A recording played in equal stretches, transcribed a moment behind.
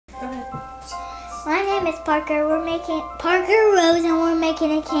name is Parker. We're making Parker Rose, and we're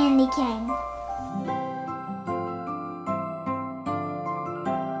making a candy cane.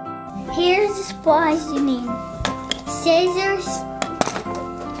 Here's the supplies you need: scissors,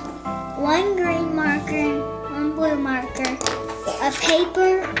 1 green marker, 1 blue marker, a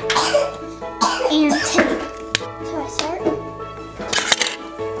paper, and tape. So I start.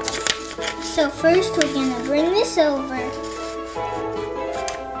 So first we're gonna bring this over.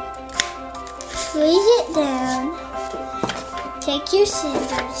 Squeeze it down. Take your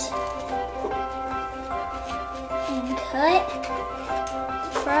scissors and cut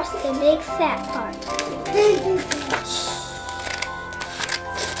across the big fat part.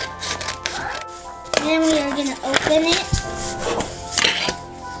 Then we are going to open it.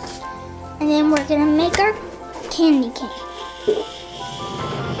 And then we're going to make our candy cane.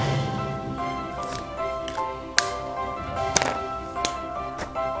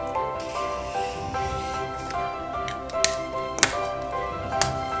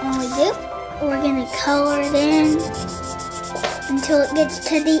 We're going to color it in until it gets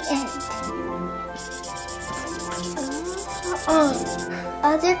to the end.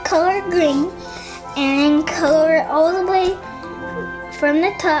 Other color green, and then color it all the way from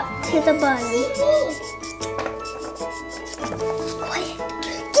the top to the bottom. Quiet.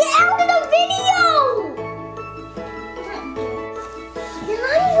 Get out of the video! You're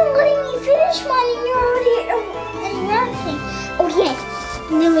not even letting me finish mine, and you're already interrupting. Oh yeah.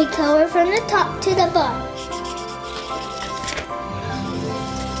 And then we color from the top to the bottom.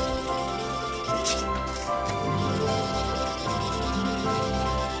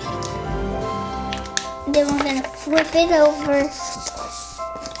 Then we're going to flip it over,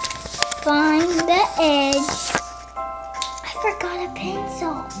 find the edge. I forgot a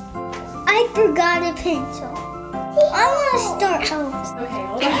pencil. I want to start over. Okay,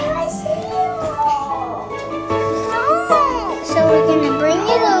 hold on. So we're going to bring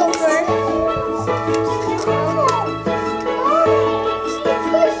it over.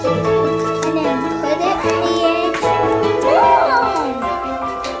 And then put it on the edge.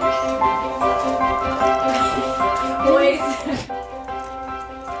 Boys.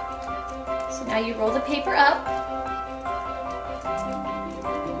 So now you roll the paper up.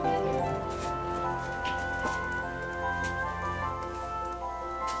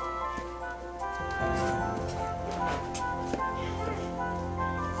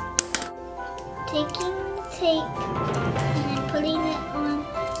 Taking the tape and then putting it on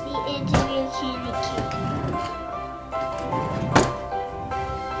the edge of your candy cane.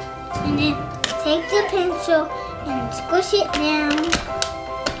 And then take the pencil and squish it down.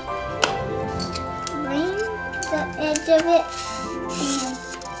 Bring the edge of it and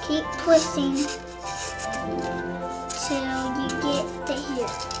keep twisting till you get to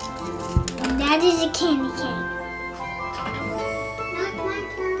here. And that is a candy cane.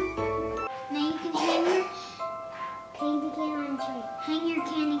 Hang your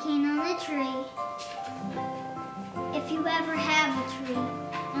candy cane on the tree. If you ever have a tree,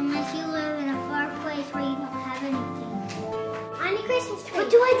 unless you live in a far place where you don't have anything. On a Christmas tree. What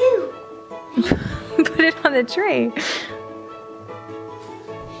do I do? Put it on the tree.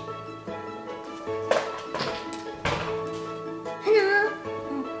 Hello.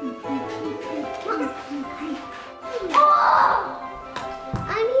 Oh!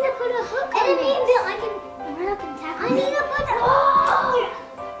 I need to put a hook on it. I can run up and tap it. I need to put a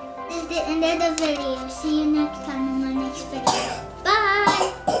This is the end of the video. See you next time in my next video.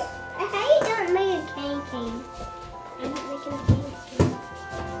 Bye! How you don't make a candy cane? I'm not making a candy cane.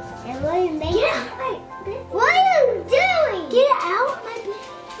 And what are you making? What are you doing? Get it out of my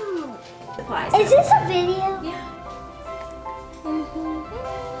video. Is this a video? Yeah.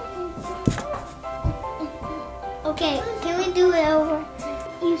 Okay, can we do it over?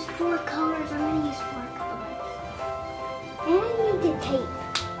 Use 4 colors. I'm going to use 4 colors. And I need the tape.